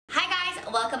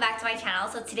welcome back to my channel.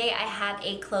 So today I have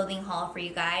a clothing haul for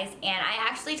you guys, and I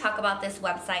actually talk about this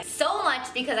website so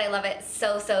much because I love it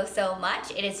so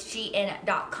much. It is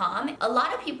shein.com. A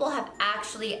lot of people have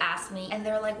actually asked me and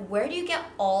they're like, where do you get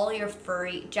all your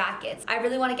furry jackets? I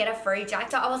really want to get a furry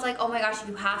jacket. So I was like, oh my gosh,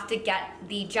 you have to get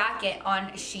the jacket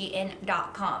on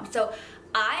shein.com. So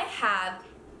I have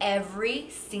every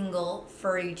single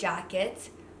furry jacket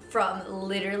from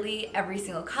literally every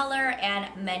single color and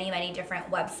many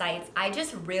different websites. I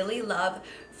just really love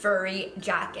furry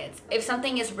jackets. If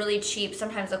something is really cheap,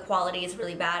 sometimes the quality is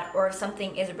really bad, or if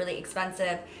something is really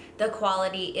expensive, the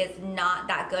quality is not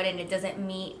that good and it doesn't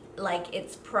meet like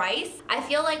its price. I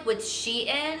feel like with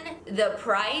Shein, the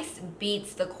price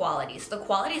beats the quality. So the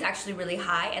quality is actually really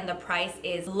high and the price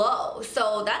is low.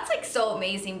 So that's like so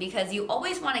amazing because you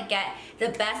always want to get the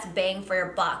best bang for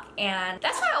your buck. And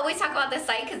that's why I always talk about this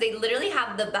site, because they literally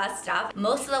have the best stuff.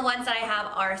 Most of the ones that I have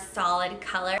are solid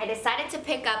color. I decided to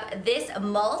pick up this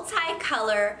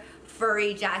multicolor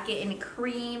furry jacket in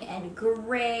cream and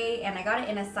gray, and I got it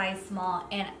in a size small,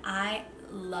 and I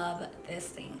love this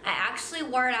thing. I actually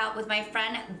wore it out with my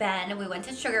friend Ben. We went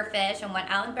to Sugarfish and went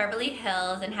out in Beverly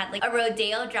Hills and had like a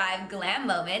Rodeo Drive glam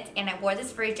moment, and I wore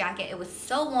this furry jacket. It was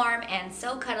so warm and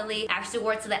so cuddly. I actually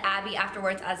wore it to the Abbey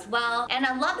afterwards as well, and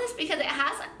I love this because it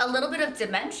has a little bit of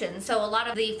dimension. So a lot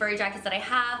of the furry jackets that I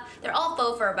have, they're all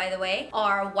faux fur by the way,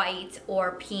 are white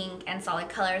or pink and solid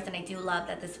colors, and I do love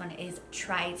that this one is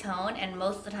tri-tone, and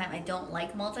most of the time I don't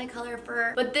like multicolor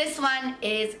fur, but this one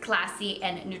is classy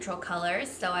and neutral colors.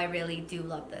 So I really do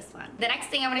love this one. The next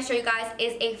thing I'm going to show you guys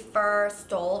is a fur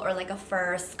stole, or like a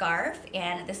fur scarf,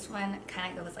 and this one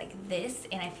kind of goes like this,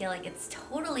 and I feel like it's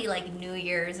totally like New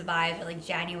Year's vibes or like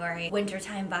January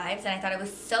wintertime vibes, and I thought it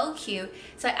was so cute.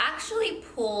 So I actually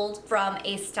pulled from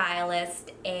a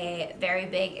stylist a very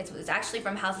big, it was actually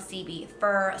from House of CB,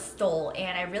 fur stole,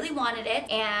 and I really wanted it,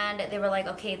 and they were like,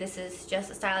 okay, this is just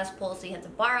a stylist pull, so you have to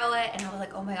borrow it, and I was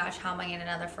like, oh my gosh, how am I getting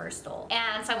another fur stole?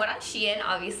 And so I went on Shein.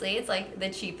 Obviously it's like the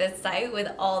cheapest site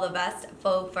with all the best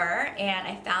faux fur, and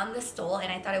I found the stole, and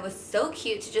I thought it was so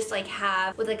cute to just like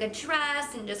have with like a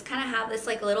dress and just kind of have this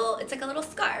like little, it's like a little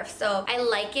scarf. So I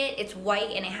like it. It's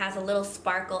white and it has a little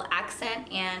sparkle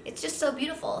accent, and it's just so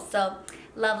beautiful. So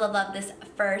love this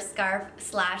fur scarf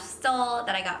slash stole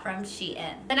that I got from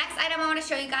Shein. The next item I want to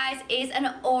show you guys is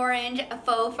an orange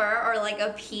faux fur, or like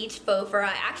a peach faux fur.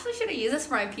 I actually should have used this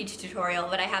for my peach tutorial,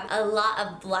 but I have a lot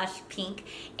of blush pink,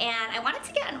 and I wanted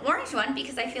to get an orange one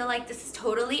because I feel like this is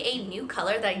totally a new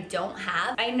color that I don't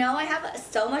have. I know I have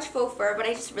so much faux fur, but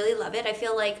I just really love it. I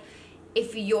feel like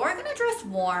if you're gonna dress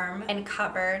warm and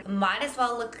covered, might as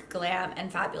well look glam and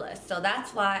fabulous. So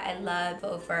that's why I love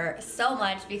faux fur so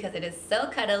much, because it is so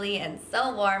cuddly and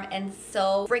so warm and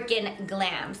so freaking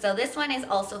glam. So this one is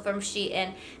also from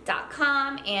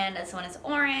shein.com, and this one is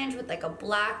orange with like a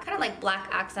black, kind of like black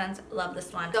accents. Love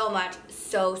this one so much.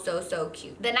 So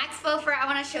cute. The next faux fur I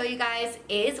want to show you guys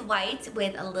is white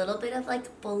with a little bit of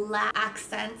like black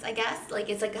accents, I guess. Like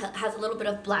it's like has a little bit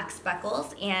of black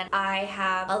speckles, and I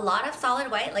have a lot of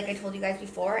solid white like I told you guys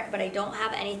before, but I don't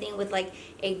have anything with like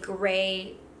a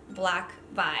gray black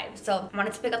vibe. So I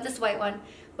wanted to pick up this white one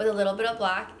with a little bit of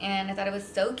black, and I thought it was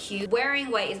so cute.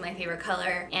 Wearing white is my favorite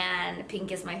color, and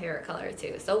pink is my favorite color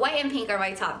too. So white and pink are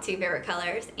my top two favorite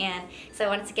colors, and so I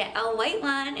wanted to get a white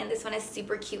one, and this one is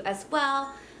super cute as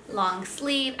well. Long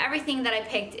sleeve. Everything that I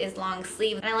picked is long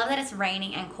sleeve, and I love that it's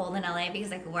raining and cold in LA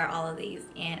because I could wear all of these,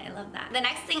 and I love that. The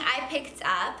next thing I picked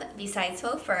up besides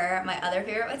faux fur, my other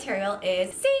favorite material,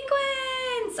 is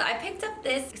sequin. So I picked up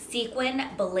this sequin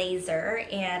blazer,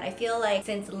 and I feel like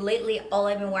since lately all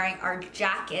I've been wearing are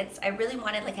jackets, I really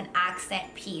wanted like an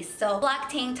accent piece. So black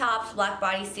tank tops, black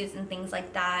bodysuits, and things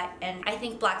like that, and I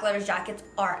think black leather jackets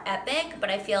are epic, but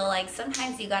I feel like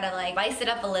sometimes you gotta like spice it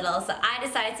up a little. So I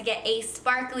decided to get a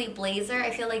sparkly blazer.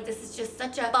 I feel like this is just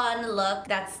such a fun look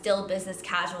that's still business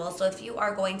casual. So if you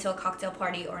are going to a cocktail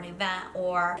party or an event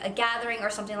or a gathering or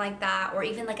something like that, or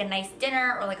even like a nice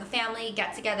dinner or like a family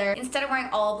get together, instead of wearing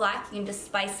all black, you can just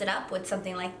spice it up with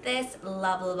something like this.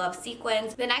 Love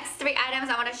sequins. The next three items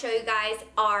I want to show you guys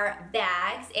are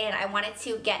bags, and I wanted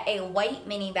to get a white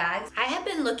mini bag. I have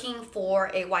been looking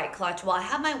for a white clutch. Well, I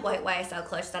have my white YSL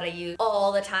clutch that I use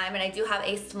all the time, and I do have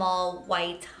a small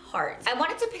white heart. I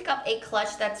wanted to pick up a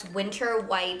clutch that's winter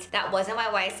white. That wasn't my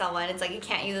YSL one. It's like you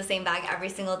can't use the same bag every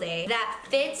single day. That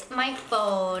fits my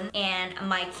phone and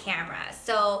my camera.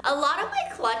 So a lot of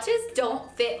my clutches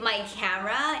don't fit my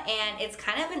camera, and it's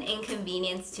kind of an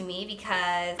inconvenience to me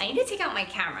because I need to take out my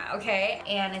camera, okay?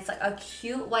 And it's like a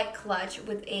cute white clutch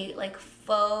with a like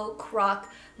faux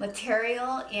croc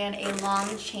material and a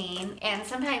long chain. And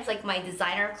sometimes like my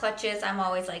designer clutches, I'm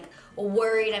always like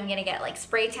worried I'm gonna get like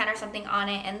spray tan or something on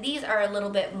it, and these are a little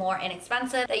bit more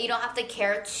inexpensive that you don't have to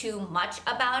care too much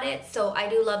about it. So I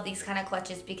do love these kind of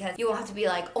clutches because you won't have to be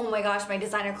like, oh my gosh, my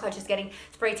designer clutch is getting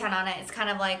spray tan on it. It's kind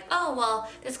of like, oh well,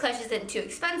 this clutch isn't too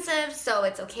expensive, so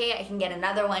it's okay, I can get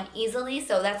another one easily.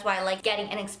 So that's why I like getting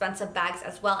inexpensive bags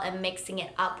as well and mixing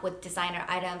it up with designer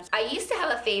items. I used to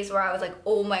have a phase where I was like,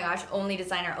 oh my gosh, only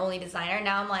designer, only designer.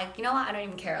 Now I'm like, you know what, I don't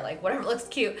even care, like whatever looks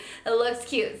cute, it looks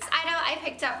cute. This item I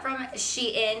picked up from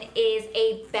Shein is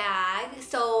a bag.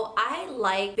 So I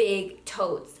like big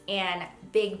totes and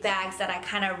big bags that I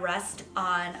kind of rest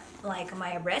on like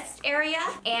my wrist area,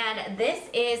 and this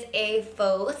is a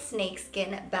faux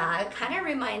snakeskin bag. Kind of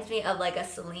reminds me of like a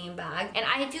Celine bag, and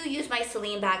I do use my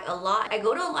Celine bag a lot. I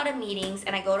go to a lot of meetings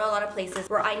and I go to a lot of places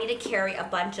where I need to carry a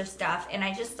bunch of stuff, and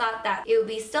I just thought that it would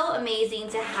be so amazing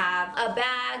to have a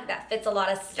bag that fits a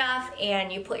lot of stuff,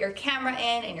 and you put your camera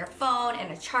in and your phone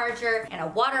and a charger and a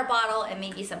water bottle and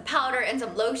maybe some powder and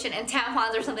some lotion and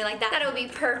tampons or something like that. That would be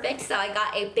perfect. So I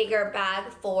got a bigger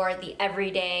bag for the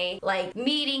everyday like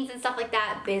meetings and stuff like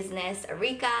that, business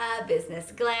Arika,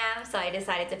 business glam. So I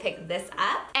decided to pick this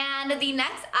up. And the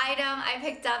next item I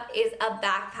picked up is a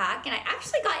backpack, and I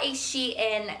actually got a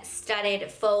Shein studded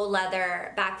faux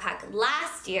leather backpack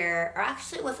last year, or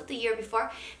actually was it the year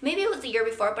before? Maybe it was the year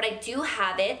before, but I do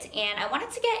have it, and I wanted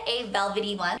to get a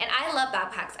velvety one. And I love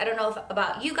backpacks. I don't know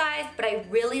about you guys, but I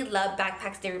really love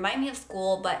backpacks. They remind me of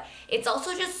school, but it's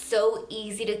also just so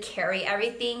easy to carry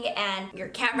everything, and your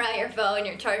camera, your phone,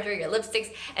 your charger, your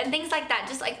lipsticks, and things like that.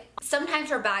 Just like sometimes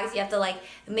for bags, you have to like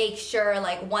make sure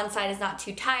like one side is not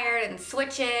too tired and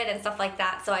switch it and stuff like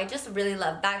that. So I just really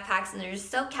love backpacks, and they're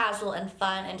just so casual and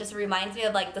fun, and just reminds me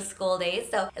of like the school days.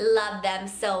 So I love them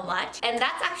so much. And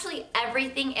that's actually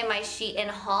everything in my Shein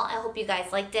haul. I hope you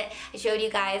guys liked it. I showed you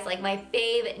guys like my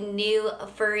fave new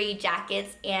furry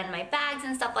jackets and my bags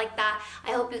and stuff like that.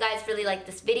 I hope you guys really liked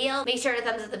this video. Make sure to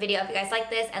thumbs up the video if you guys like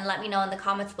this, and let me know in the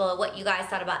comments below what you guys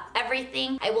thought about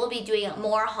everything. I will be doing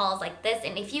more hauls like this,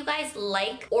 and if you guys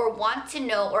like or want to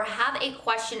know or have a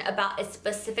question about a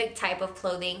specific type of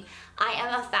clothing, I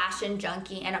am a fashion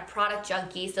junkie and a product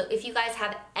junkie. So if you guys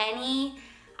have any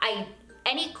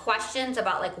questions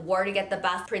about like where to get the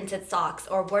best printed socks,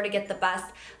 or where to get the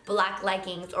best black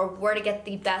leggings, or where to get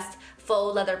the best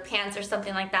faux leather pants or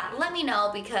something like that, let me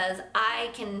know, because I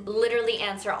can literally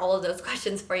answer all of those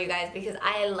questions for you guys, because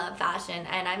I love fashion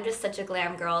and I'm just such a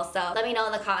glam girl. So let me know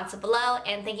in the comments below,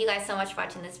 and thank you guys so much for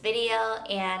watching this video,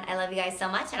 and I love you guys so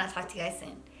much, and I'll talk to you guys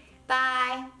soon.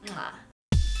 Bye. Mwah.